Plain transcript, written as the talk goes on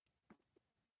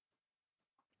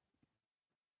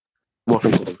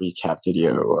welcome to the recap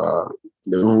video.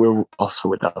 We're also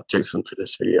without Jason for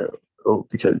this video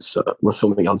because we're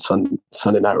filming on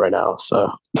Sunday night right now.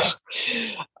 So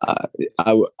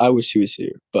I wish he was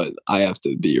here, but I have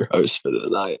to be your host for the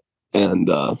night. And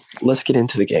let's get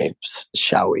into the games,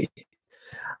 shall we?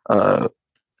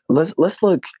 Let's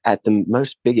look at the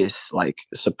most biggest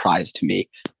surprise to me: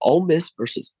 Ole Miss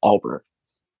versus Auburn.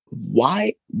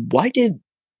 Why did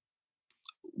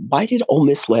Ole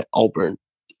Miss let Auburn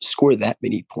score that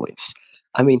many points?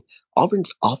 I mean,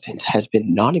 Auburn's offense has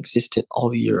been non-existent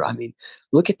all year. I mean,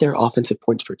 look at their offensive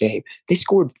points per game. They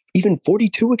scored even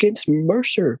 42 against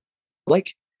Mercer.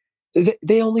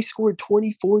 They only scored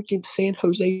 24 against San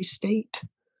Jose State.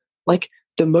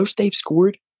 The most they've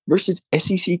scored versus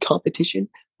SEC competition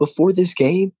before this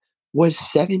game was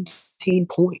 17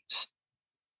 points.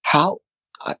 How?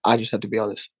 I just have to be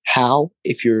honest. How,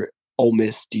 if you're Ole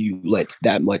Miss, do you let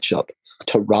that much up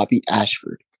to Robbie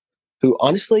Ashford, who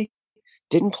honestly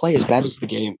didn't play as bad as the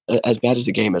game as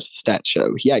the stats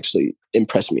show? He actually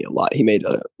impressed me a lot. He made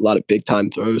a lot of big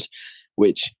time throws,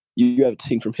 which you haven't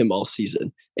seen from him all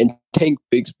season. And Tank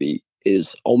Bigsby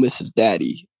is Ole Miss's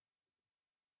daddy.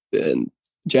 And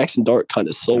Jackson Dart kind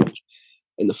of sold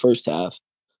in the first half,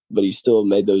 but he still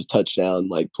made those touchdown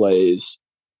plays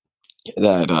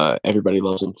that everybody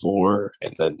loves him for.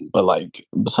 And then,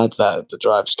 besides that, the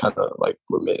drives kind of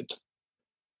were mid.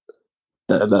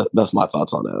 That's my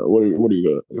thoughts on that.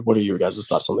 What are your guys'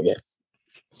 thoughts on the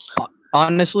game?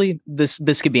 Honestly,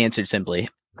 this could be answered simply.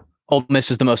 Ole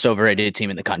Miss is the most overrated team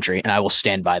in the country, and I will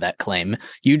stand by that claim.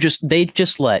 They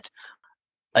just let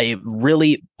a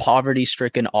really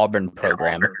poverty-stricken Auburn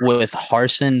program with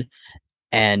Harsin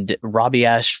and Robbie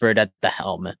Ashford at the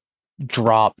helm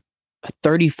drop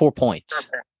 34 points.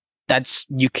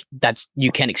 You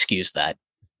can't excuse that.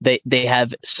 They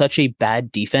have such a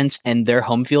bad defense, and their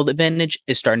home field advantage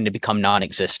is starting to become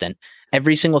non-existent.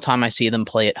 Every single time I see them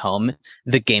play at home,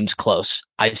 the game's close.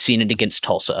 I've seen it against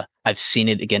Tulsa. I've seen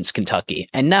it against Kentucky.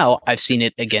 And now I've seen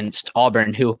it against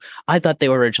Auburn, who I thought they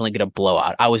were originally going to blow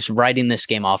out. I was writing this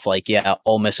game off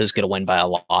Ole Miss is going to win by a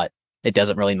lot. It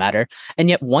doesn't really matter. And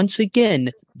yet, once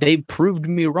again, they proved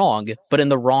me wrong, but in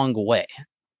the wrong way.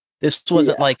 This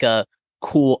wasn't like a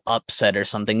cool upset or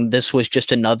something. This was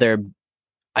just another,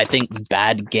 I think,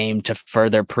 bad game to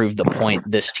further prove the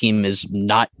point this team is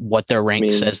not what their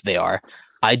rank says they are.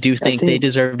 I do think they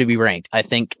deserve to be ranked. I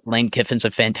think Lane Kiffin's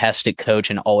a fantastic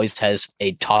coach and always has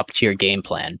a top-tier game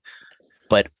plan.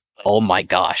 But, oh my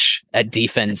gosh, that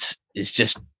defense is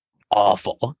just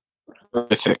awful.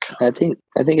 Horrific. I think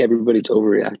everybody's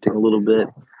overreacting a little bit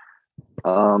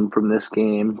from this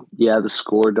game. Yeah, the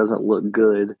score doesn't look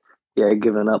good. Yeah,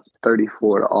 giving up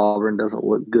 34 to Auburn doesn't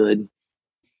look good.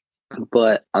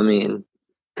 But, Tank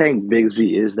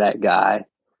Bigsby is that guy.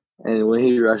 And when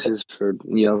he rushes for,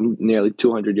 nearly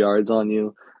 200 yards on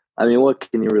you, what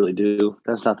can you really do?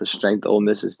 That's not the strength of Ole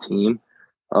Miss's team.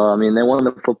 They won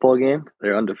the football game.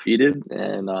 They're undefeated.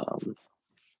 And,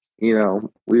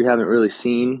 we haven't really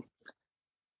seen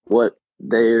what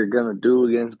they're going to do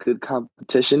against good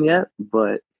competition yet.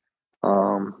 But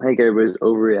I think everybody's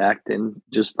overreacting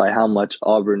just by how much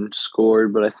Auburn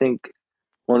scored. But I think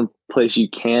one place you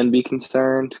can be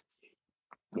concerned,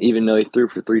 even though he threw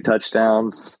for 3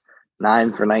 touchdowns,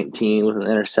 9 for 19 with an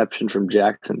interception from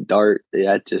Jackson Dart,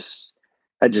 that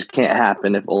just can't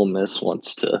happen if Ole Miss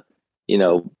wants to, be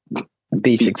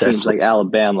beat successful teams like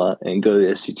Alabama and go to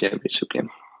the SEC championship game.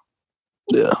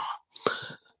 Yeah,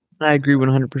 I agree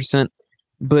 100%.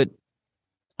 But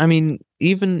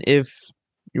even if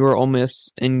you're Ole Miss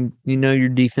and your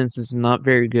defense is not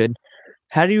very good,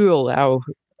 how do you allow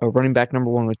a running back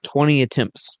number 1 with 20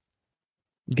 attempts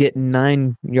get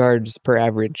 9 yards per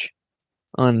average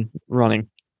on running?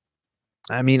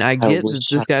 I get that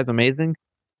this guy's amazing,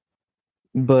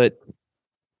 but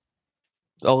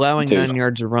allowing 9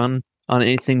 yards to run on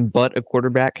anything but a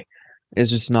quarterback is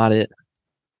just not it.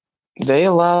 They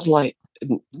allowed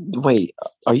wait,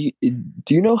 do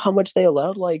you know how much they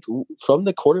allowed from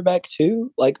the quarterback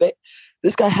too?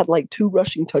 This guy had 2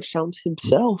 rushing touchdowns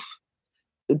himself.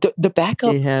 The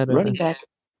backup running back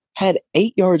had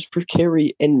 8 yards per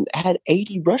carry and had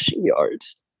 80 rushing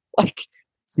yards.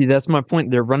 See, that's my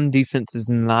point. Their run defense is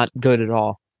not good at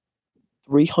all.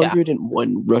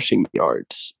 301 rushing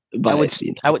yards. I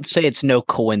would say it's no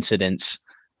coincidence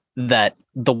that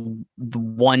the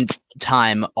one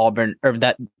time Auburn,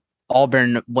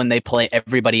 when they play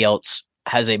everybody else,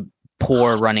 has a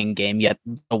poor running game, yet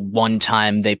the one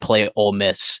time they play Ole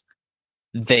Miss,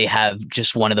 they have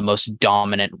just one of the most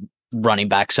dominant running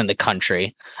backs in the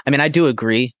country. I do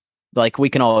agree Like, we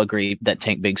can all agree that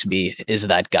Tank Bigsby is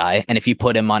that guy. And if you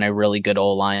put him on a really good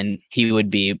O-line, he would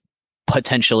be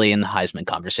potentially in the Heisman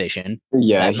conversation.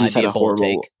 Yeah, That he's might be had a a bold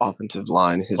horrible take. offensive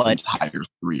line his But entire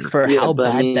career. for Yeah, how but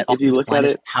I bad mean, that if you offensive look line at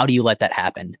is, it, how do you let that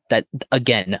happen? That,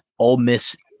 again, Ole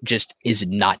Miss just is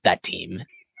not that team.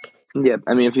 yeah,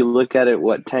 I mean, if you look at it,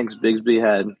 what Tanks Bigsby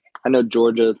had, I know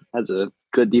Georgia has a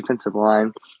good defensive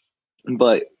line,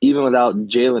 but even without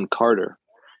Jalen Carter,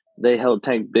 they held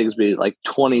Tank Bigsby like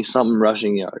 20-something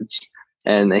rushing yards,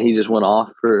 and then he just went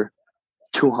off for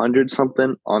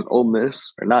 200-something on Ole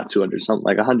Miss, or not 200-something,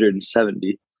 like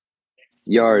 170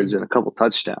 yards and a couple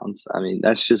touchdowns. I mean,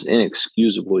 that's just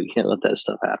inexcusable. You can't let that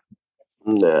stuff happen.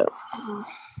 No,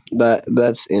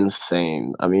 that's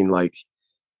insane. I mean, like,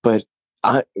 but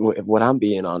what I'm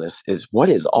being honest is, what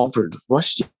is Auburn's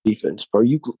rush defense, bro?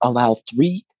 You allow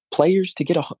 3 players to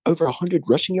get over 100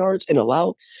 rushing yards and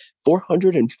allow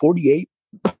 448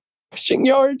 rushing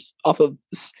yards off of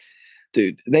this.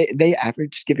 Dude, they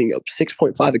averaged giving up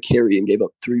 6.5 a carry and gave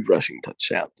up 3 rushing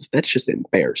touchdowns. That's just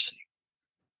embarrassing.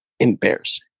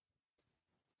 Embarrassing.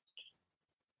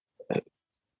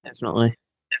 Definitely.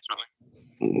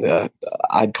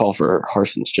 I'd call for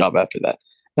Harson's job after that.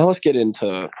 Now let's get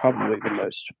into probably the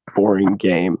most boring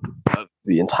game of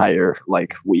the entire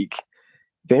week.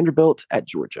 Vanderbilt at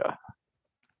Georgia.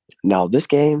 Now this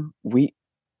game, we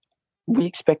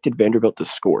expected Vanderbilt to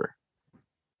score,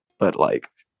 but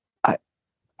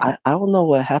I don't know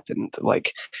what happened.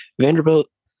 Vanderbilt,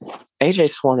 AJ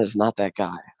Swan is not that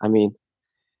guy. I mean,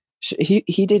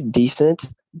 he did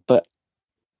decent, but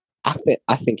I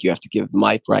think you have to give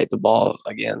Mike Wright the ball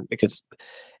again, because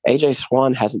AJ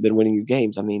Swan hasn't been winning you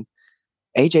games. I mean,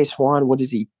 AJ Swan, what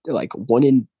is he, like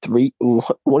 1-3?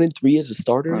 1-3 as a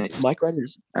starter. Right. Mike Wright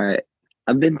is. All right.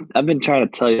 I've been trying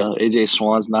to tell you, AJ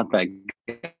Swan's not that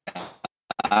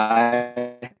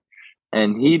guy,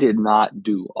 and he did not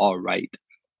do all right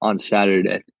on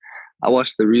Saturday. I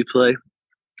watched the replay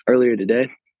earlier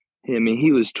today. I mean,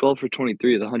 he was 12 for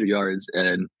 23 with 100 yards,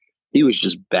 and he was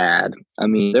just bad. I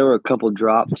mean, there were a couple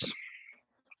drops.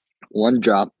 One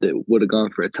drop that would have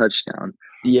gone for a touchdown.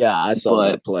 Yeah, I saw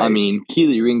that play. I mean,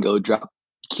 Keely Ringo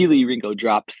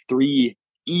dropped 3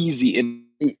 easy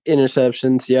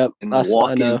interceptions. Yep, and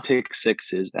walk-in pick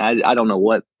sixes. I don't know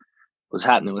what was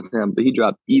happening with him, but he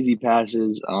dropped easy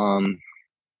passes. I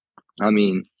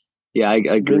mean, yeah, I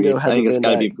agree. I think it's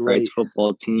got to be Wright's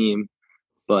football team,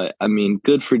 but I mean,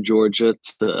 good for Georgia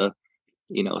to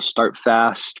start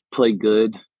fast, play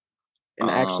good, and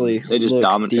actually they just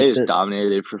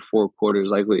dominated for 4 quarters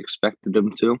like we expected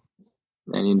them to,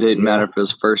 and it didn't matter if it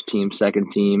was first team,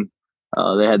 second team.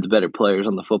 They had the better players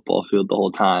on the football field the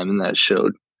whole time, and that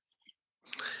showed.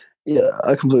 Yeah,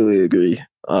 I completely agree.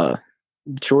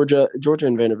 Georgia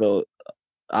and Vanderbilt,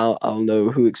 I don't know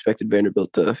who expected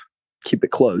Vanderbilt to keep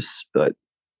it close, but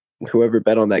whoever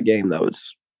bet on that game, that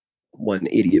was one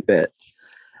idiot bet.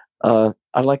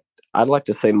 I'd like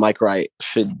to say Mike Wright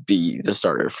should be the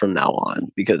starter from now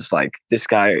on, because this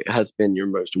guy has been your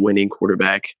most winning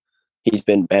quarterback. He's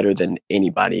been better than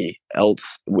anybody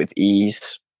else with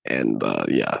ease. And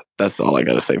yeah, that's all I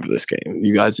got to say for this game.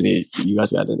 You guys got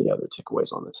any other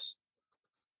takeaways on this?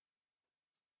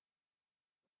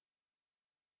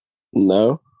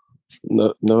 No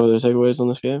other takeaways on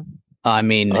this game. I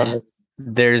mean, I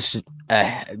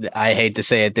hate to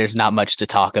say it, there's not much to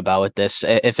talk about with this.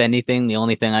 If anything, the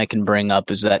only thing I can bring up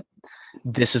is that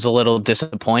this is a little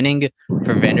disappointing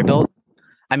for Vanderbilt.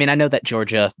 I mean, I know that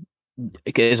Georgia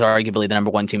is arguably the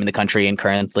number 1 team in the country, and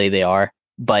currently they are,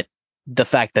 but the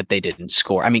fact that they didn't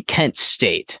score. I mean, Kent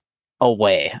State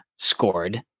away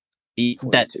scored.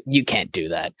 That you can't do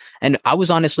that. And I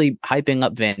was honestly hyping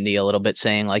up Vandy a little bit,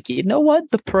 saying you know what,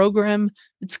 the program,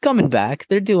 it's coming back.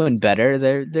 They're doing better.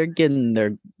 They're getting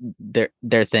their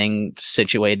thing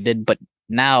situated. But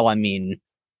now, I mean,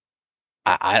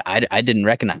 I didn't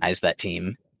recognize that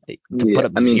team. To put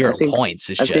up 0 points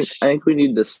is just. I think we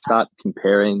need to stop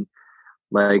comparing,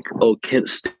 Kent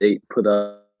State put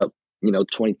up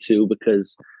 22,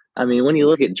 because I mean, when you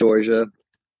look at Georgia.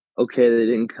 Okay, they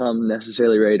didn't come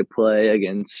necessarily ready to play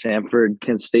against Samford,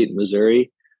 Kent State, and Missouri,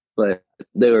 but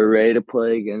they were ready to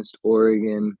play against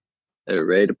Oregon. They were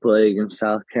ready to play against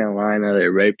South Carolina. They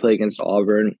were ready to play against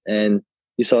Auburn. And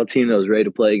you saw a team that was ready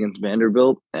to play against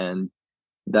Vanderbilt, and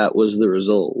that was the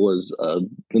result, was the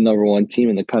number 1 team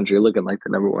in the country looking like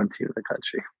the number 1 team in the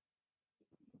country.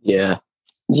 Yeah.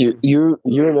 You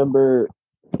remember,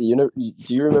 do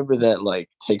you remember that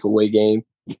takeaway game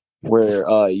where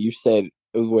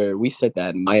where we said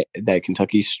that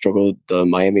Kentucky struggled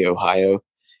Miami, Ohio,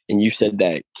 and you said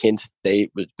that Kent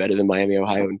State was better than Miami,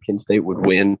 Ohio, and Kent State would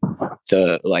win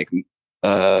the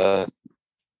uh,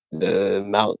 the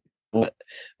Mount.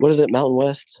 What is it? Mountain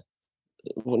West?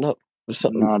 Well, no,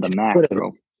 something. Nah, the MAC, Whatever.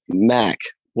 bro. Mac.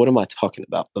 What am I talking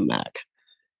about? The Mac.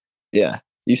 Yeah,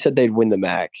 you said they'd win the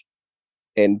Mac,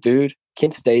 and dude,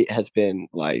 Kent State has been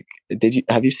like.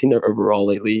 Have you seen their overall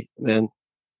lately, man?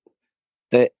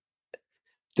 That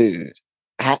dude.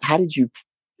 How did you?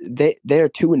 They're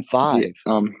 2-5.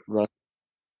 Yeah, Run.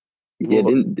 yeah,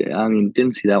 Well,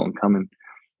 didn't see that one coming.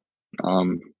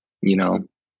 You know,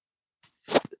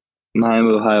 Miami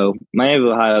of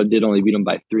Ohio did only beat them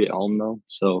by 3 at home though,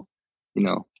 so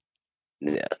yeah.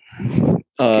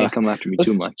 can't come after me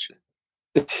too much.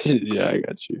 Yeah, I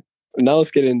got you. Now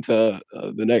let's get into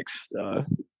the next.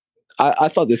 I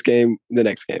thought this game, the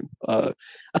next game, I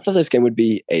thought this game would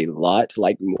be a lot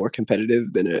more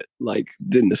competitive than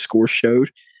the score showed.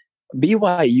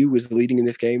 BYU was leading in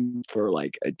this game for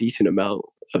a decent amount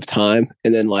of time,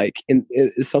 and then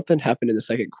something happened in the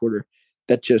second quarter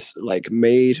that just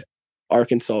made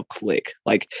Arkansas click.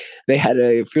 They had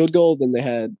a field goal, then they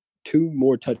had 2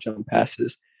 more touchdown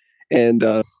passes, and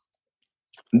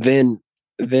then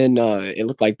it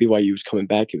looked like BYU was coming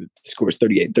back. It scores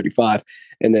 38-35,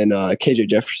 and then KJ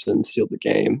Jefferson sealed the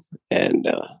game. And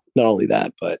not only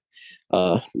that, but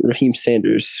Raheem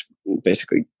Sanders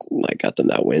basically got them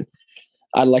that win.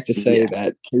 I'd like to say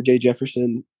that KJ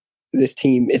Jefferson, this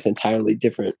team is entirely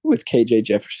different with KJ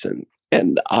Jefferson,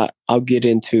 and I'll get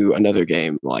into another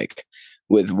game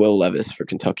with Will Levis for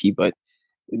Kentucky, but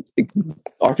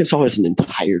Arkansas is an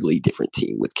entirely different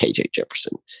team with KJ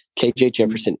Jefferson. KJ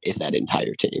Jefferson is that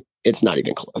entire team. It's not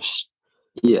even close.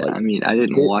 Yeah, I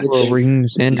didn't watch. Raheem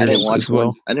Sanders as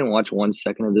well. I didn't watch 1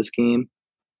 second of this game,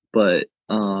 but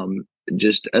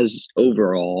just as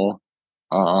overall,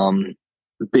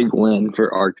 big win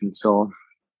for Arkansas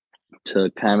to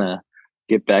kind of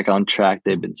get back on track.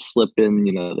 They've been slipping.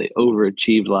 They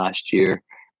overachieved last year,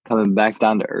 coming back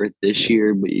down to earth this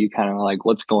year, but you kind of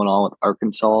what's going on with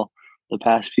Arkansas the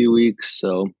past few weeks.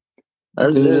 So it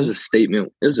was a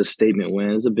statement. It was a statement win.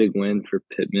 It was a big win for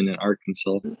Pittman and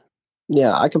Arkansas.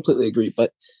 Yeah, I completely agree.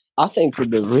 But I think the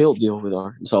real deal with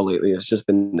Arkansas lately has just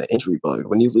been the injury bug.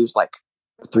 When you lose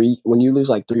 3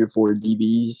 or 4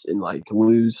 DBs and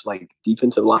lose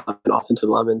defensive linemen, offensive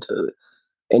linemen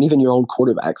and even your own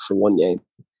quarterback for one game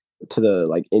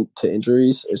to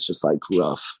injuries, it's just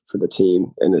rough for the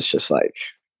team, and it's just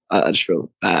I just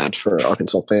feel bad for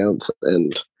Arkansas fans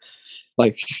and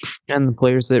the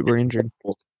players that were injured.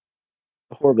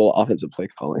 Horrible offensive play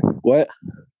calling. What?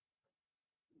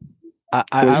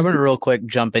 I want to real quick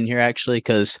jump in here actually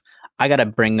because I got to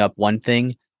bring up one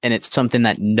thing, and it's something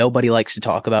that nobody likes to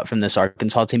talk about from this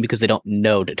Arkansas team because they don't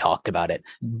know to talk about it.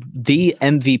 The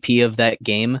MVP of that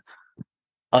game,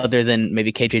 other than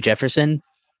maybe KJ Jefferson,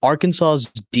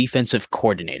 Arkansas's defensive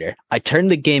coordinator. I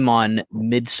turned the game on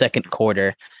mid-second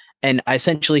quarter, and I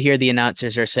essentially hear the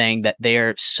announcers are saying that they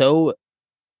are so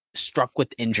struck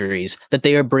with injuries that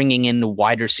they are bringing in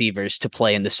wide receivers to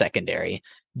play in the secondary.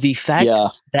 The fact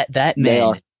that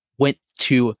man went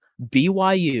to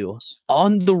BYU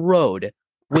on the road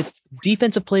with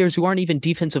defensive players who aren't even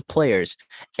defensive players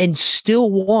and still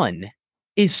won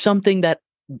is something that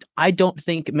I don't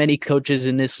think many coaches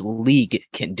in this league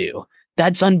can do.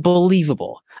 That's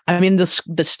unbelievable.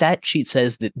 The stat sheet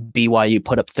says that BYU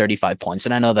put up 35 points,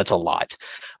 and I know that's a lot,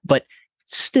 but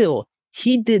still,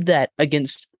 he did that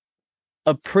against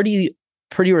a pretty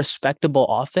respectable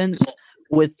offense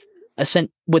with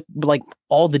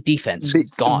all the defense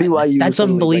gone. BYU that's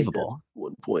unbelievable.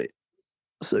 1 point.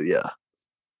 So yeah,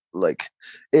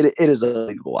 it is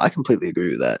unbelievable. I completely agree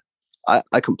with that.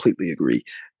 I completely agree.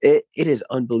 It is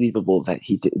unbelievable that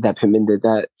that Pittman did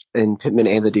that, and Pittman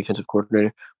and the defensive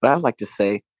coordinator. But I'd like to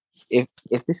say, if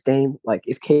this game,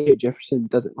 if KJ Jefferson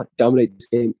doesn't dominate this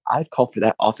game, I'd call for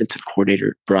that offensive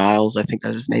coordinator, Bryles, I think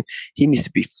that's his name. He needs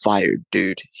to be fired,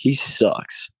 dude. He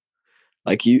sucks.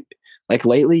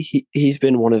 Lately, he's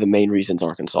been one of the main reasons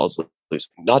Arkansas is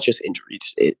losing. Not just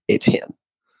injuries, it's him.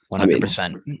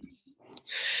 100%.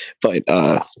 But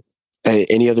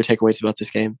any other takeaways about this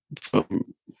game from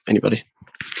anybody?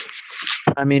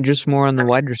 Just more on the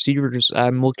wide receivers.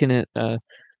 I'm looking at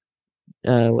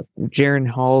Jaron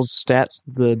Hall's stats.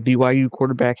 The BYU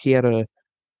quarterback, he had a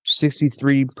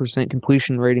 63%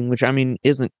 completion rating, which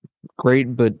isn't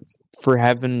great, but for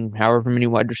having however many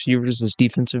wide receivers as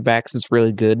defensive backs, it's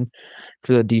really good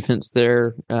for the defense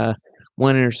there.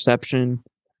 1 interception.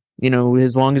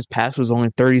 His longest pass was only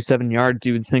 37 yards.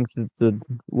 You would think that the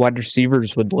wide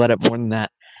receivers would let up more than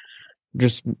that.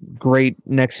 Just great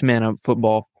next man up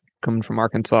football coming from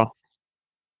Arkansas.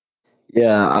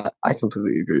 Yeah, I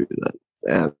completely agree with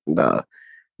that. And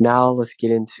Now let's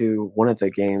get into one of the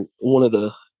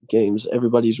games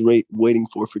everybody's waiting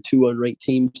for two unranked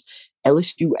teams,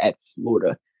 LSU at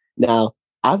Florida. Now,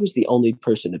 I was the only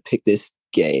person to pick this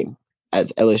game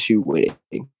as LSU winning,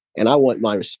 and I want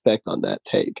my respect on that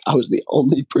take. I was the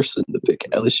only person to pick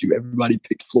LSU. Everybody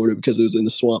picked Florida because it was in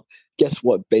the swamp. Guess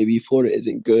what, baby? Florida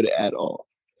isn't good at all.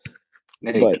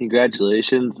 Hey,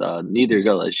 congratulations. Neither is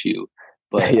LSU.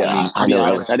 But yeah, to be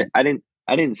honest,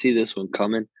 I didn't see this one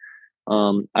coming.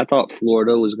 I thought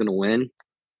Florida was going to win,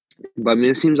 but I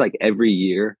mean, it seems like every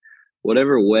year,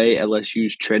 whatever way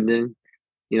LSU's trending,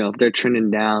 if they're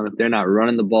trending down, if they're not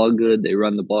running the ball good, they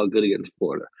run the ball good against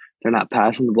Florida. If they're not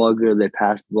passing the ball good, they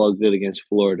pass the ball good against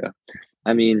Florida.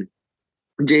 I mean,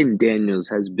 Jaden Daniels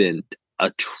has been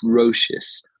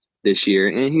atrocious this year,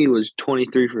 and he was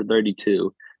 23 for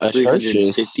 32,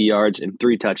 350 yards, and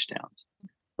 3 touchdowns.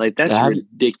 Like, that's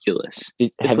ridiculous.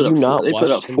 Have you not watched? They put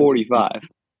up 45.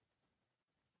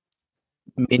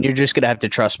 I mean, you're just gonna have to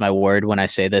trust my word when I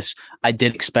say this. I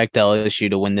did expect LSU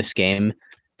to win this game,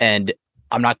 and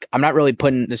I'm not really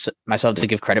putting myself to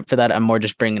give credit for that. I'm more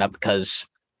just bringing it up because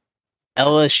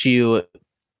LSU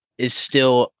is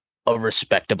still a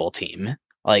respectable team.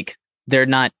 Like, they're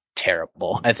not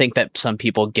terrible. I think that some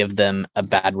people give them a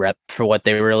bad rep for what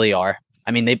they really are.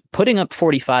 I mean, they putting up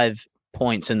 45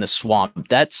 points in the swamp.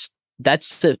 That's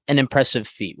an impressive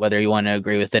feat, whether you want to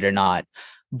agree with it or not.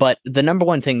 But the number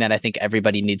one thing that I think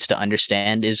everybody needs to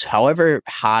understand is however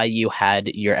high you had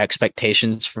your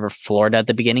expectations for Florida at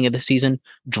the beginning of the season,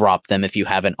 drop them if you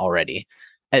haven't already.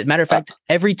 As a matter of fact,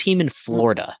 every team in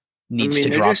Florida needs to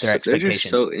drop their expectations.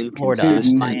 So Florida,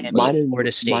 Miami,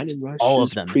 Florida State, all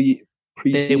of them.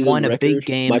 They won a big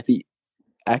game. Might be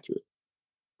accurate.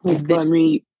 But I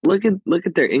mean, look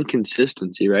at their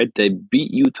inconsistency, right? They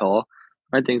beat Utah.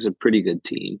 I think it's a pretty good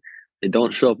team. They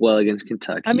don't show up well against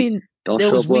Kentucky. I mean, don't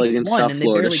show up well against South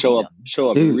Florida.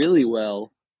 Show up really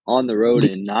well on the road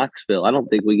in Knoxville. I don't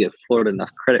think we give Florida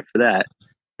enough credit for that.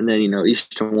 And then,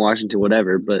 Eastern Washington,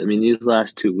 whatever. But I mean, these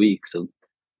last 2 weeks of,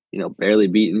 barely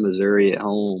beating Missouri at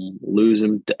home,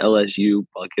 losing to LSU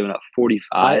while giving up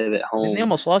 45 at home. And they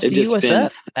almost lost to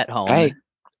USF at home. Hey,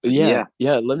 yeah.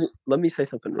 Let me say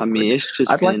something. I mean, quick.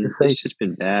 it's just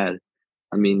been bad.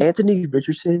 I mean, Anthony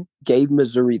Richardson gave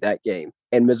Missouri that game,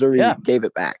 and Missouri gave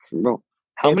it back. Bro,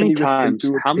 how many times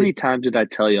did I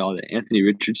tell y'all that Anthony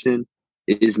Richardson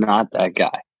is not that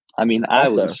guy? I mean, I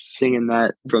was singing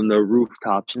that from the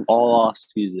rooftops all off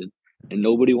season, and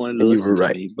nobody wanted to listen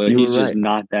to me. But he's just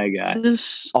not that guy.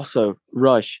 Also,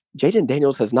 Rush, Jaden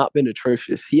Daniels has not been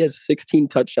atrocious. He has 16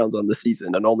 touchdowns on the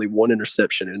season and only 1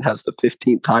 interception, and has the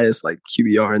 15th highest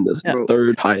QBR and the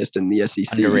third highest in the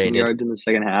SEC. Underrated. Yards in the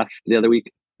second half the other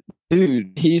week.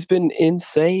 Dude, he's been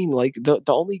insane. Like, the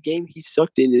only game he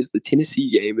sucked in is the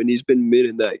Tennessee game, and he's been mid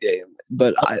in that game.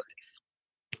 But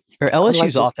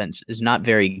LSU's offense is not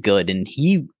very good, and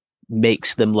he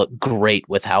makes them look great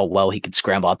with how well he could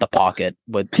scramble out the pocket.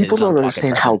 With people don't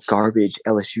understand how garbage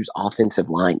LSU's offensive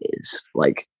line is.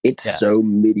 Like, it's so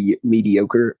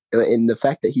mediocre, and the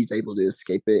fact that he's able to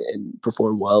escape it and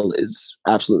perform well is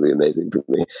absolutely amazing for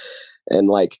me. And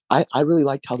I really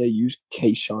liked how they used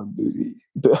Keyshawn Booty.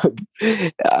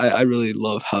 I really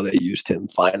love how they used him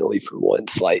finally for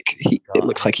once. It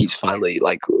looks like he's finally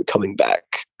coming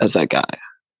back as that guy.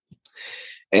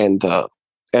 And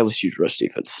LSU's rush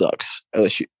defense sucks.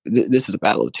 LSU. This is a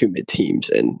battle of 2 mid teams,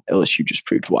 and LSU just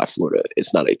proved why Florida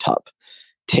is not a top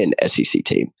 10 SEC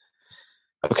team.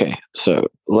 Okay, so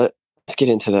let's get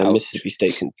into the Mississippi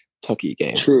State Kentucky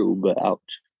game. True, but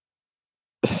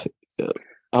ouch.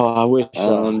 I wish.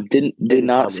 Did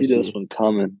not see this one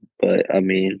coming, but I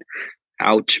mean,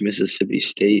 ouch, Mississippi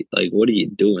State. What are you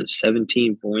doing?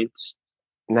 17 points.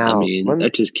 Now, I mean,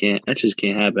 that just can't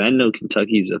happen. I know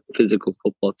Kentucky's a physical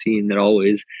football team that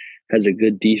always has a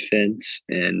good defense,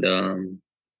 and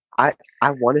I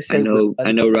want to say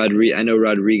I know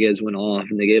Rodriguez went off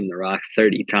and they gave him the rock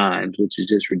 30 times, which is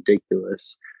just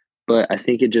ridiculous. But I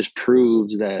think it just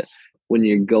proves that when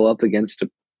you go up against a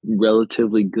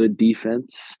relatively good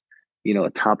defense, a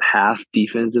top half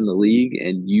defense in the league,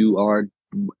 and you are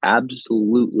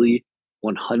absolutely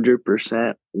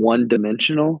 100%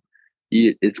 one-dimensional,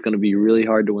 it's going to be really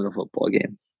hard to win a football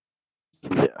game.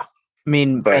 Yeah. I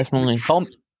mean, definitely. Call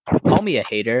me a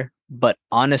hater, but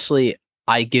honestly,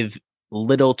 I give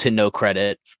little to no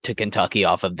credit to Kentucky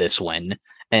off of this win.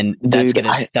 And that's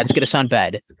gonna sound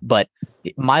bad, but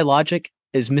my logic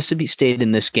is Mississippi State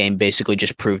in this game basically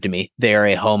just proved to me they are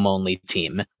a home-only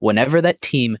team. Whenever that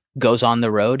team goes on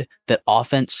the road, that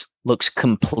offense looks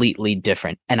completely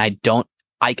different. And I don't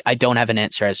have an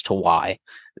answer as to why.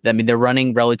 I mean, they're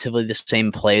running relatively the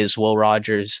same plays. Will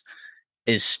Rogers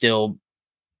is still,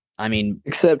 I mean,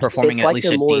 Except performing it's at like least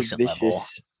they're a more decent level.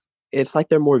 vicious. It's like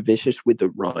they're more vicious with the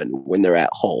run when they're at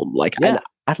home. Like, Yeah.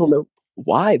 I don't know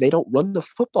why they don't run the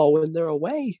football when they're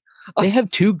away. They have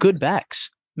two good backs.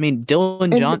 I mean, Dylan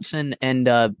And- Johnson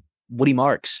and Woody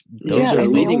Marks. Those Yeah, are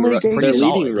and they only gave pretty their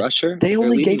solid. leading rusher. They their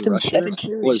only leading gave them rusher 7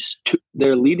 carries. Was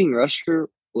their leading rusher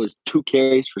was 2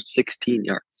 carries for 16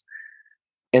 yards.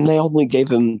 And they only gave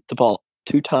him the ball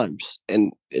 2 times.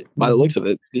 And by the looks of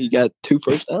it, he got 2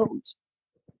 first downs.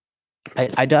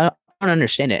 I don't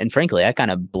understand it. And frankly, I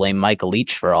kind of blame Mike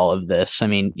Leach for all of this. I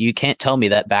mean, you can't tell me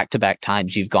that back-to-back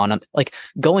times you've gone up. Like,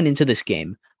 going into this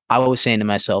game, I was saying to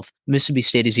myself, Mississippi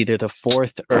State is either the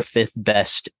 4th or 5th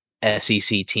best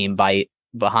SEC team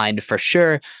behind, for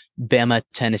sure, Bama,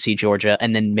 Tennessee, Georgia,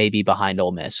 and then maybe behind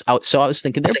Ole Miss. So I was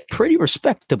thinking they're pretty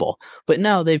respectable. But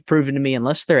now they've proven to me,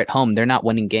 unless they're at home, they're not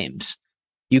winning games.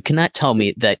 You cannot tell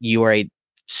me that you are a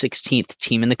 16th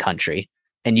team in the country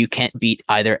and you can't beat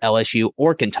either LSU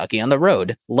or Kentucky on the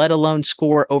road, let alone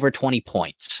score over 20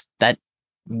 points. That's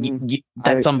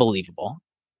unbelievable.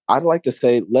 I'd like to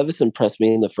say Levis impressed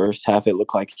me in the first half. It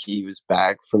looked like he was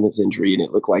back from his injury, and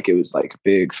it looked like it was like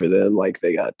big for them. Like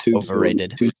they got two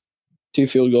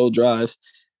field goal drives,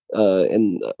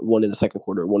 and one in the second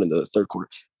quarter, one in the third quarter.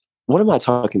 What am I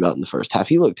talking about in the first half?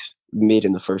 He looked mid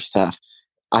in the first half.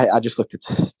 I just looked at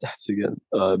the stats again.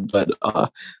 But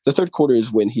the third quarter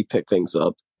is when he picked things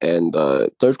up, and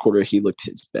third quarter he looked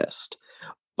his best.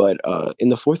 But in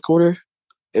the fourth quarter,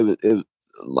 it was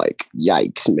like,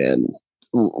 yikes, man.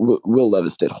 Will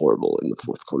Levis did horrible in the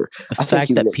fourth quarter. The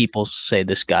fact that people say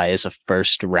this guy is a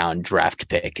first-round draft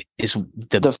pick is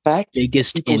the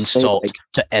biggest insult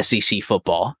to SEC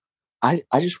football. I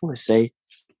just want to say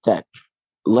that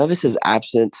Levis's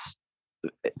absence,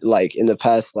 like in the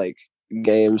past, like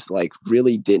games, like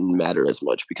really didn't matter as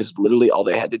much because literally all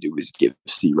they had to do was give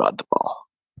C-Rod the ball.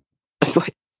 It's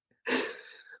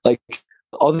like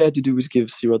all they had to do was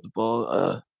give C-Rod the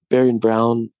ball. Barry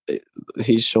Brown,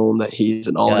 he's shown that he's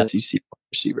an all-SEC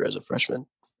receiver as a freshman.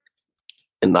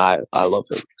 And I love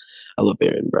him. I love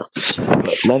Barry Brown.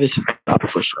 But Levis is not a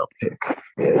first-round pick.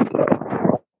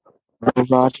 And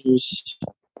Rodgers,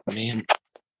 man,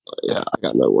 yeah, I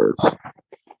got no words.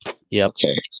 Yep.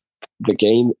 Okay. The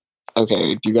game,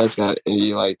 okay, do you guys got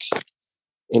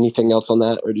anything else on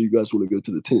that? Or do you guys want to go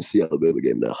to the Tennessee-Alabama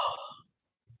game now?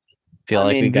 Feel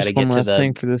like we got to get to the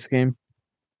thing for this game.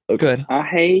 Okay. Good. I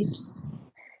hate.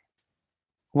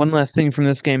 One last thing from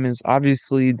this game is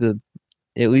obviously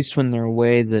at least when they're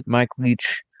away, that Mike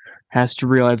Leach has to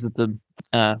realize that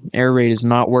the air raid is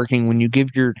not working. When you give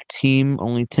your team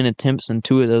only 10 attempts and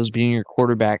 2 of those being your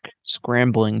quarterback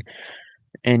scrambling,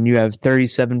 and you have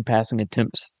 37 passing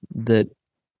attempts, that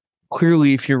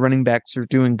clearly if your running backs are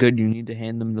doing good, you need to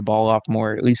hand them the ball off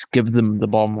more, at least give them the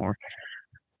ball more,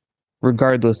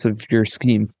 regardless of your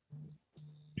scheme.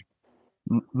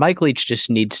 Mike Leach just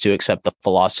needs to accept the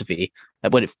philosophy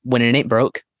that when it ain't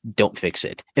broke, don't fix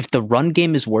it. If the run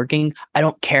game is working, I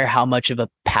don't care how much of a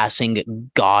passing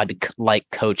god-like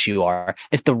coach you are.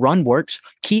 If the run works,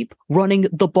 keep running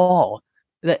the ball.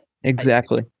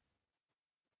 Exactly.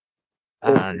 I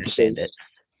don't understand it.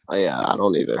 Yeah, I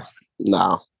don't either.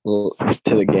 No. Well,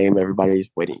 to the game everybody's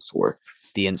waiting for.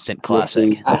 The instant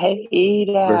classic. I hate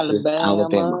versus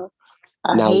Alabama.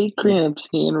 I hate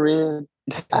Crimson Red.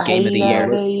 Game of the year.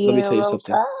 Let me tell you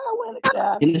something.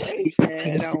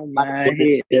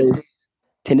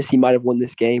 Tennessee might have won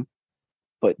this game,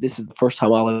 but this is the first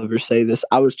time I'll ever say this.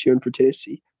 I was cheering for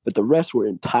Tennessee, but the rest were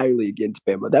entirely against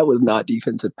Bama. That was not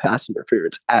defensive pass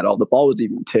interference at all. The ball was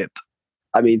even tipped.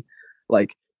 I mean,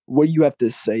 like, what do you have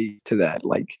to say to that?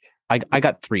 Like, I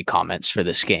got 3 comments for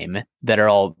this game that are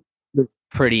all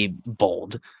pretty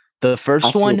bold. The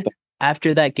first one,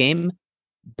 after that game,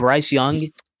 Bryce Young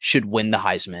should win the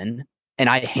Heisman. And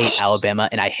I hate Alabama,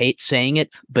 and I hate saying it,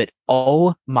 but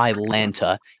oh my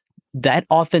Lanta, that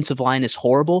offensive line is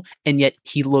horrible, and yet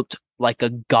he looked like a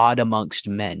god amongst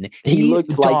men. He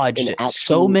looked dodged like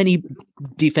so many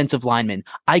defensive linemen.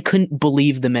 I couldn't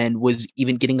believe the man was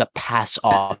even getting a pass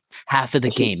off half of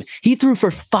the game. He threw for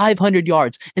 500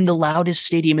 yards in the loudest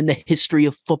stadium in the history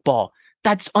of football.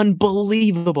 That's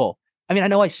unbelievable. I mean, I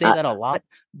know I say that a lot,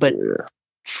 but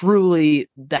truly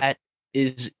that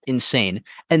is insane.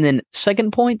 And then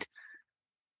second point,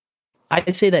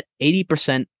 I'd say that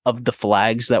 80% of the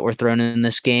flags that were thrown in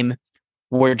this game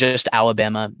were just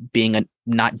Alabama being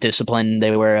not disciplined.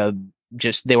 They were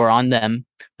on them.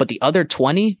 But the other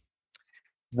 20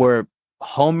 were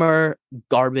homer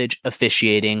garbage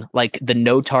officiating, like the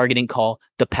no targeting call,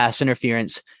 the pass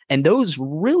interference, and those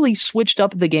really switched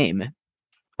up the game.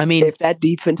 I mean, if that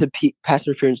defensive pass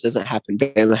interference doesn't happen,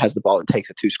 Bama has the ball and takes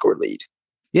a 2-score lead.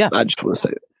 Yeah. I just want to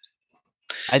say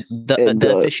it.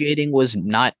 The officiating was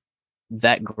not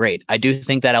that great. I do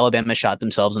think that Alabama shot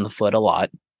themselves in the foot a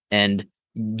lot, and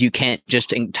you can't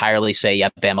just entirely say, yeah,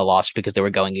 Bama lost because they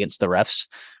were going against the refs.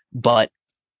 But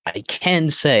I can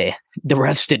say the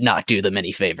refs did not do them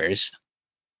any favors.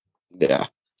 Yeah.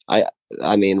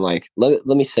 I mean, like, let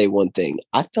me say one thing.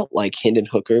 I felt like Hendon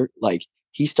Hooker, like,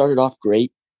 he started off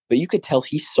great, but you could tell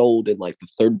he sold in like the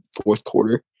third, fourth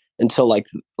quarter until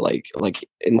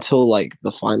until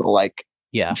the final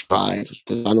drive,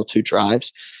 the final 2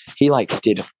 drives. He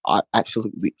did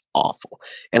absolutely awful.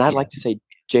 And I'd like to say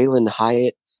Jalen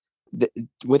Hyatt,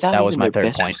 without that was even my their third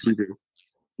best point. receiver,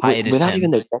 Hyatt is without 10.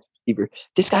 even their best receiver,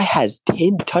 this guy has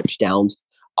 10 touchdowns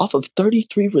off of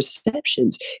 33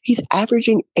 receptions. He's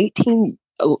averaging 18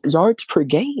 yards per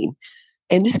game.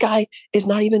 And this guy is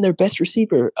not even their best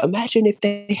receiver. Imagine if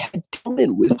they had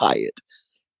Tillman with Hyatt.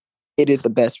 It is the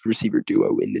best receiver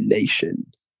duo in the nation.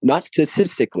 Not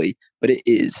statistically, but it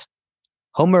is.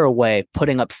 Homer Away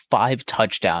putting up 5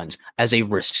 touchdowns as a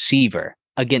receiver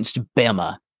against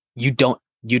Bama. You don't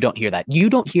hear that. You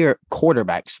don't hear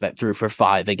quarterbacks that threw for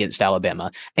 5 against Alabama,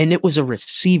 and it was a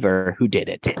receiver who did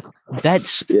it.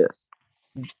 That's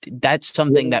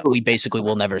something that we basically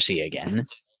will never see again.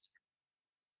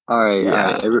 All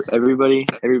right. Everybody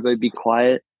be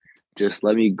quiet. Just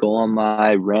let me go on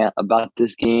my rant about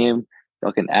this game.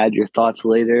 Y'all can add your thoughts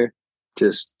later.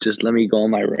 Just let me go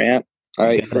on my rant. All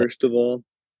right, first of all,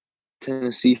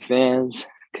 Tennessee fans,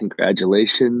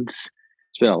 congratulations.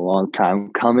 It's been a long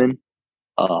time coming.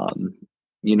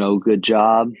 Good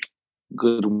job.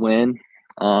 Good win.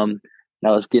 Now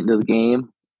let's get into the game.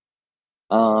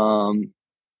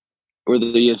 Were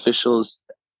the officials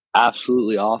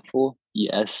absolutely awful?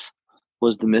 Yes.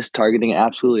 Was the missed targeting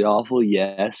absolutely awful?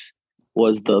 Yes.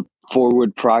 Was the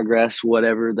forward progress,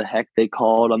 whatever the heck they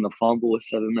called on the fumble with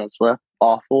 7 minutes left,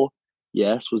 awful?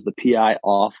 Yes. Was the PI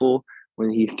awful when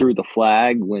he threw the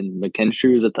flag when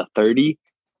McKinstry was at the 30?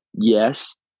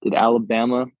 Yes. Did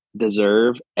Alabama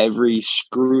deserve every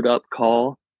screwed up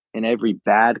call and every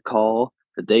bad call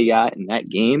that they got in that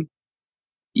game?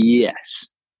 Yes.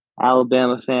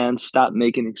 Alabama fans, stop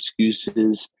making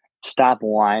excuses. Stop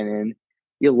whining.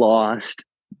 You lost.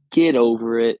 Get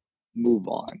over it. Move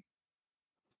on.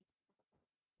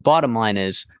 Bottom line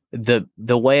is the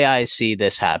way I see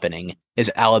this happening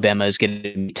is Alabama is going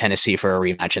to meet Tennessee for a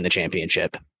rematch in the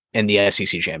championship, in the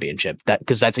SEC championship.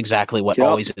 Because that's exactly what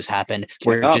always has happened.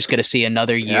 We're just going to see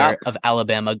another year of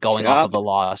Alabama going off of a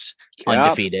loss,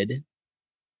 undefeated.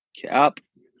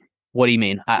 What do you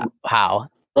mean? How?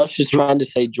 Rush is trying to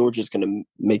say Georgia's going to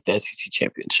make the SEC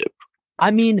championship.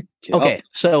 I mean, okay,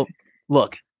 so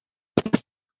look,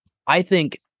 I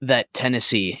think that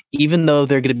Tennessee, even though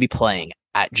they're going to be playing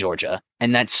at Georgia,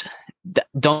 and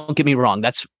don't get me wrong,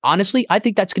 that's honestly, I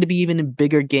think that's going to be even a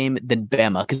bigger game than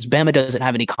Bama, because Bama doesn't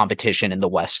have any competition in the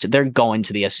West. They're going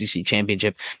to the SEC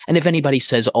championship, and if anybody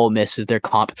says Ole Miss is their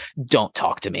comp, don't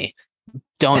talk to me.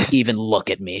 Don't even look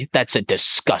at me. That's a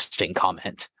disgusting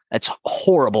comment. That's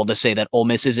horrible to say that Ole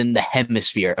Miss is in the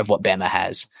hemisphere of what Bama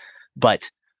has.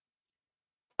 But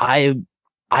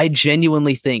I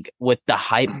genuinely think with the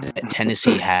hype that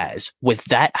Tennessee has, with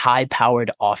that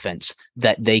high-powered offense,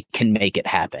 that they can make it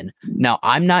happen. Now,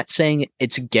 I'm not saying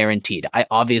it's guaranteed. I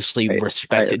obviously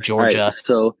respect Georgia.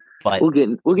 So but we'll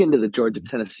get into the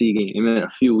Georgia-Tennessee game in a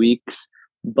few weeks.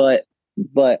 But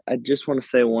I just want to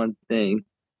say one thing.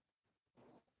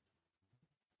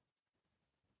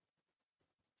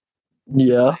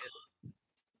 Yeah.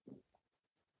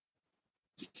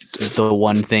 The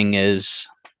one thing is,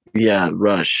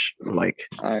 Rush.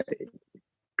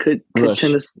 Could Rush.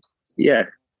 Tennessee? Yeah.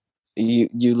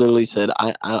 You literally said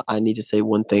I need to say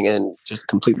one thing and just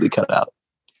completely cut out.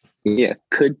 Yeah.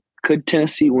 Could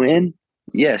Tennessee win?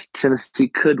 Yes, Tennessee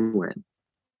could win.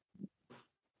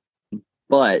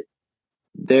 But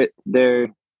there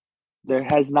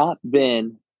has not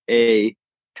been a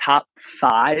top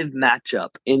 5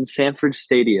 matchup in Sanford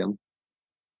Stadium.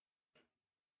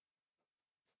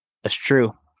 That's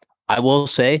true. I will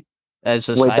say, as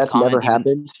a side that's comment, never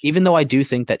happened? Even though I do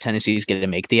think that Tennessee is going to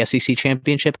make the SEC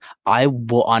championship, I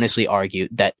will honestly argue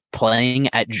that playing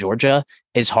at Georgia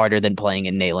is harder than playing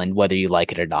in Neyland, whether you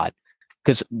like it or not.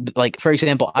 Because, for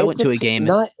example, I went to a game.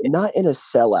 Not in a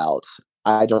sellout.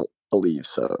 I don't believe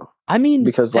so. I mean,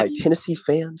 because Tennessee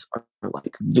fans are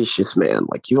vicious, man.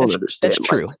 You don't understand. That's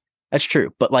true. That's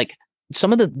true. But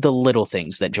some of the little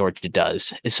things that Georgia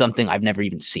does is something I've never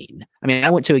even seen. I mean, I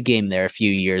went to a game there a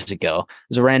few years ago.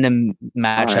 It was a random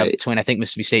matchup between, I think,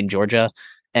 Mississippi State and Georgia,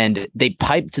 and they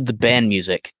piped the band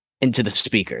music into the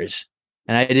speakers.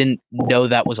 And I didn't know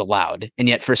that was allowed. And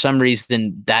yet, for some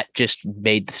reason, that just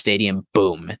made the stadium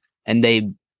boom. And they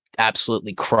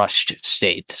absolutely crushed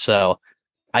State. So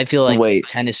I feel like Wait,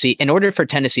 Tennessee, in order for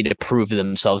Tennessee to prove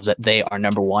themselves that they are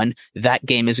number one, that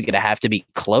game is going to have to be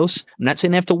close. I'm not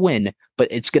saying they have to win, but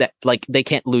it's going to, like, they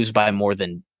can't lose by more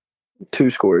than 2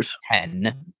 scores.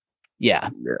 10. Yeah.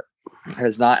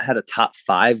 Has not had a top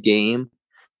 5 game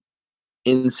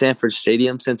in Sanford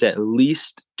Stadium since at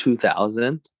least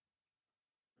 2000.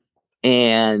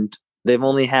 And they've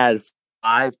only had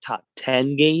 5 top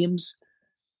 10 games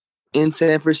in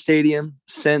Sanford Stadium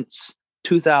since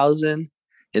 2000.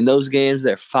 In those games,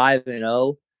 they're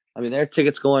 5-0. I mean, their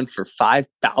tickets going for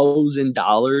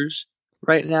 $5,000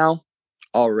 right now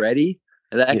already.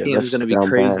 And that game is going to be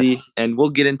crazy. Bad. And we'll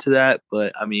get into that.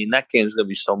 But, I mean, that game is going to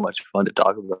be so much fun to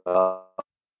talk about.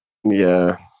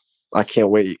 Yeah. I can't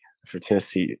wait for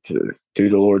Tennessee to do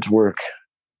the Lord's work.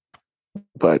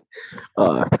 But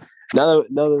now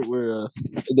that we're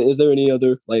is there any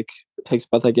other takes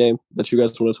about that game that you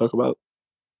guys want to talk about?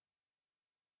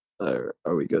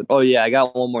 Are we good? Oh yeah, I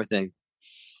got one more thing.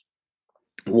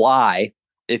 Why,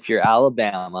 if you're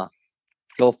Alabama?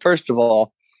 Well, first of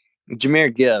all,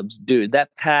 Jahmyr Gibbs, dude, that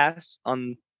pass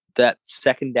on that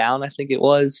second down, I think it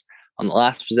was, on the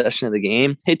last possession of the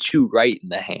game, hit you right in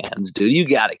the hands, dude. You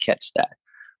got to catch that.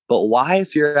 But why,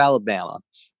 if you're Alabama?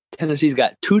 Tennessee's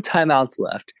got 2 timeouts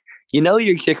left. You know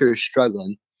your kicker is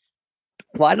struggling.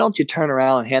 Why don't you turn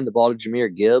around and hand the ball to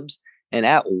Jahmyr Gibbs? And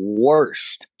at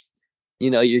worst,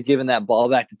 you're giving that ball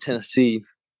back to Tennessee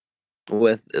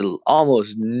with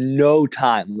almost no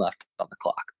time left on the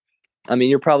clock. I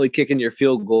mean, you're probably kicking your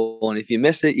field goal, and if you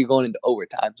miss it, you're going into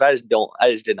overtime. So I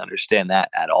just didn't understand that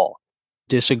at all.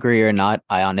 Disagree or not,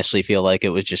 I honestly feel like it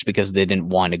was just because they didn't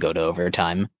want to go to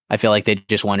overtime. I feel like they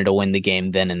just wanted to win the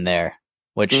game then and there.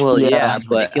 Which, well, yeah,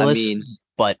 but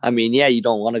I mean, yeah, you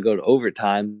don't want to go to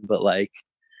overtime, but I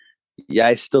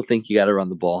still think you got to run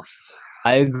the ball.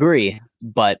 I agree,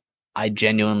 but I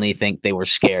genuinely think they were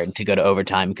scared to go to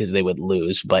overtime because they would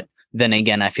lose. But then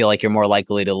again, I feel like you're more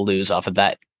likely to lose off of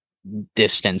that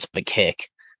distance of a kick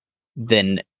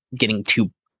than getting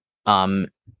 2,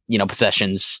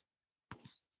 possessions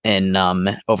in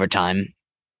overtime.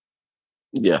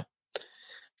 Yeah,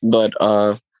 but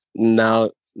now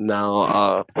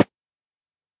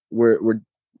we're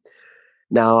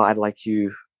now I'd like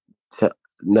you to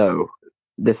know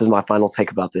this is my final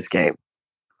take about this game.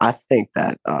 I think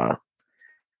that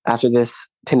after this,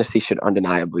 Tennessee should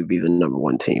undeniably be the number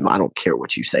 1 team. I don't care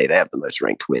what you say; they have the most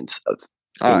ranked wins of.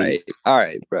 All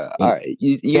right, bro. All right,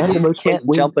 you just can't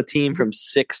jump a team from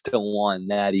 6 to 1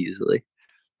 that easily.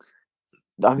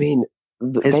 I mean,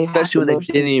 especially when they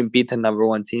didn't even beat the number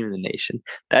 1 team in the nation.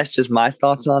 That's just my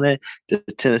thoughts on it. Does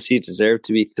Tennessee deserve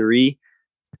to be 3?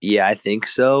 Yeah, I think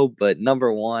so. But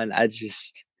number 1, I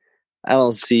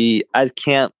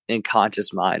can't in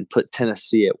conscious mind put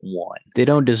Tennessee at 1. They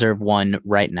don't deserve 1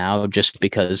 right now just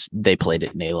because they played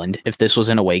at Neyland. If this was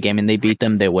an away game and they beat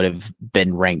them, they would have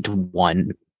been ranked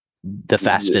 1, the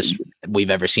fastest we've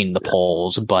ever seen in the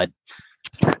polls. But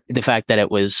the fact that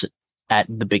it was at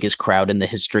the biggest crowd in the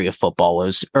history of football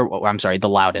the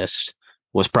loudest,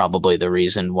 was probably the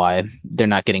reason why they're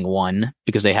not getting 1,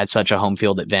 because they had such a home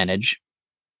field advantage.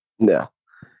 Yeah.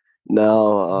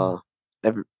 Now,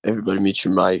 everybody mute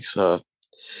your mics.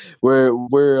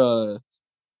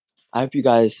 I hope you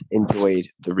guys enjoyed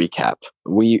the recap.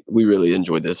 We really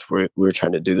enjoyed this. We're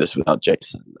trying to do this without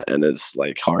Jason, and it's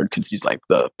hard because he's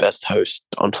the best host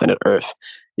on planet Earth.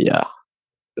 Yeah,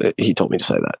 he told me to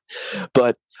say that.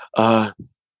 But I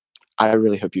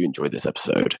really hope you enjoyed this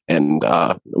episode, and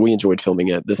we enjoyed filming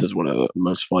it. This is one of the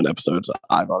most fun episodes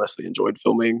I've honestly enjoyed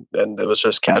filming, and it was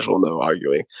just casual, no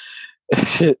arguing.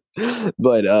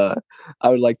 But I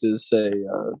would like to say,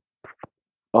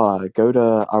 go to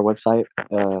our website.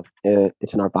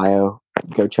 It's in our bio.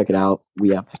 Go check it out. We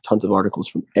have tons of articles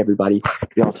from everybody.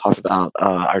 We all talk about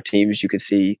our teams. You could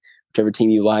see whichever team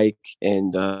you like,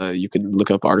 and you could look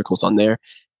up articles on there.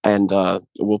 And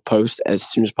we'll post as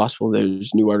soon as possible.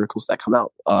 There's new articles that come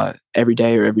out every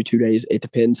day or every 2 days. It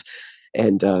depends.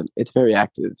 And it's very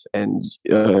active. And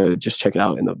just check it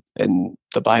out in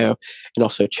the bio. And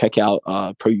also check out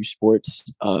Pro U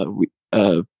Sports.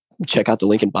 Check out the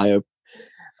link in bio.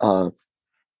 And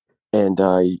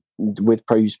with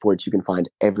Pro U Sports, you can find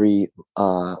every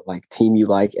team you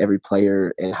like, every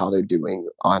player, and how they're doing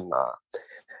on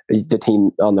the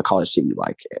team, on the college team you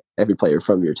like, every player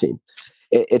from your team.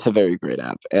 It's a very great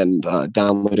app, and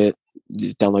download it.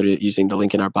 Just download it using the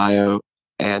link in our bio.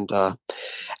 And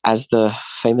as the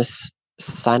famous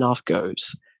sign off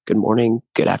goes, good morning,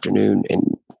 good afternoon,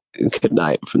 and Good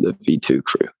night from the V2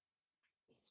 crew.